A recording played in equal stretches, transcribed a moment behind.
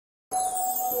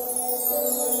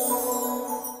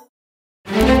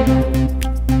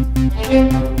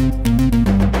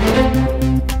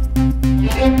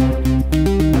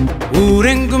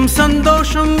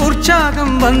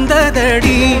உற்சாகம்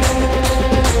வந்ததடி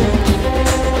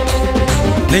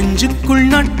நெஞ்சுக்குள்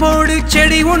நட்போடு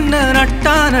செடி ஒன்ன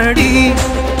நட்டானடி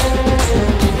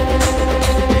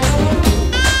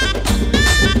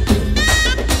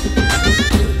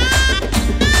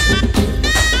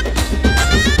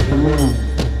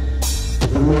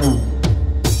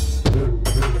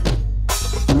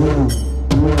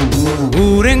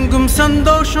ஊரெங்கும்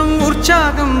சந்தோஷம்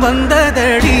உற்சாகம்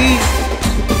வந்ததடி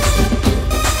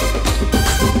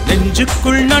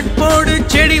நெஞ்சுக்குள் நட்போடு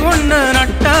செடி ஒன்ன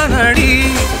நட்டானடி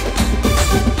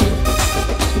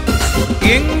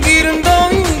எங்கிருந்தோ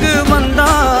இங்கு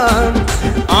வந்தான்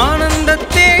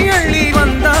ஆனந்தத்தே அள்ளி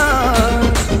வந்தான்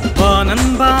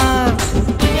வானன்பா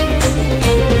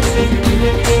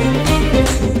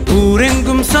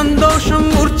ஊரெங்கும் சந்தோஷம்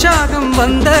உற்சாகம்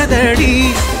வந்ததடி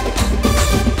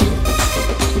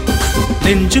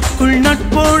நெஞ்சுக்குள்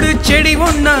நட்போடு செடி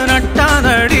ஒன்ன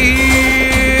நட்டானடி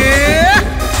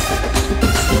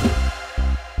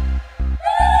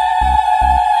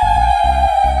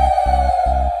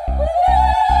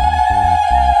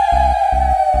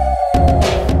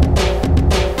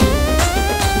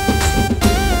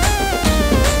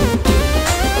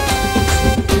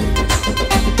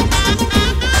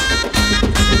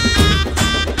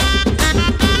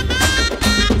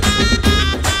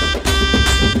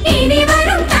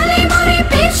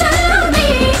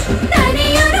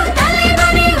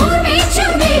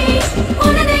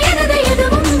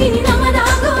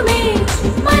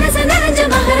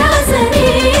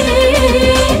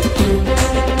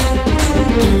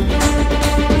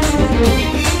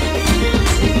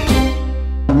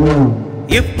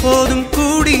எப்போதும்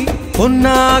கூடி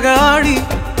பொன்னாக ஆடி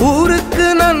ஊருக்கு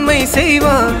நன்மை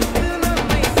செய்வான்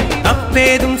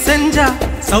அப்பேதும் செஞ்சா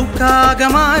சவுக்காக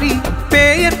மாறி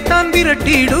பேயத்தான்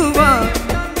விரட்டிடுவான்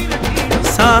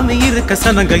சாமி இருக்க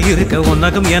சனங்க இருக்க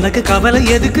உன்னகம் எனக்கு கவலை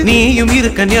எதுக்கு நீயும்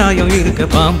இருக்க நியாயம் இருக்க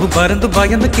பாம்பு பறந்து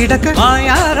பயந்து கிடக்க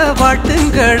ஆயார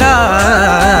வாட்டுங்கடா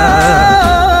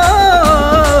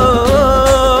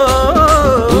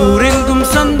ஊரெங்கும்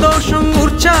சந்தோஷம்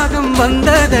உற்சாகம்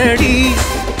வந்ததடி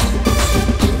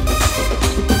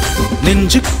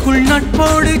நெஞ்சுக்குள்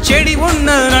நட்போடு செடி ஒன்ன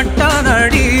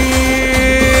நட்டானடி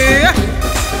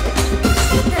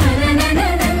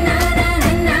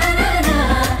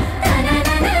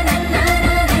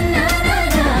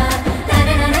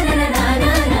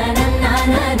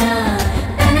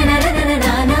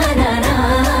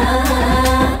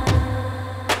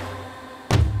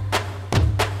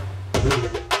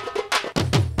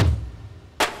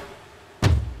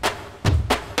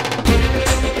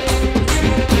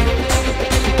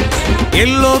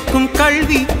எல்லோருக்கும்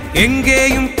கல்வி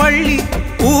எங்கேயும் பள்ளி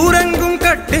ஊரெங்கும்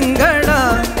கட்டுங்கடா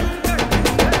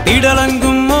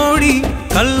இடலங்கும் மோடி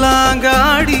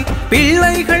கல்லாங்காடி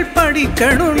பிள்ளைகள்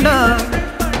படிக்கணுண்டா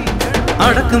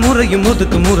அடக்கு முறையும்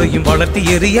ஒதுக்கு முறையும் வளர்த்தி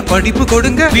எறிய படிப்பு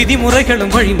கொடுங்க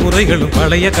விதிமுறைகளும் வழிமுறைகளும்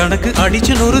பழைய கணக்கு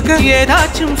அடிச்சு நொறுக்க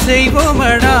ஏதாச்சும்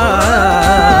செய்வோமடா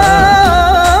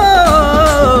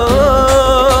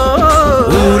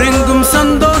ஊரெங்கும்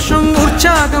சந்தோஷம்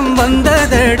உற்சாகம்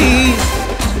வந்ததடி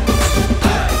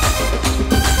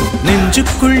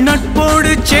நெஞ்சுக்குள்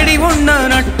நட்போடு செடி ஒன்ன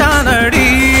நட்டானடி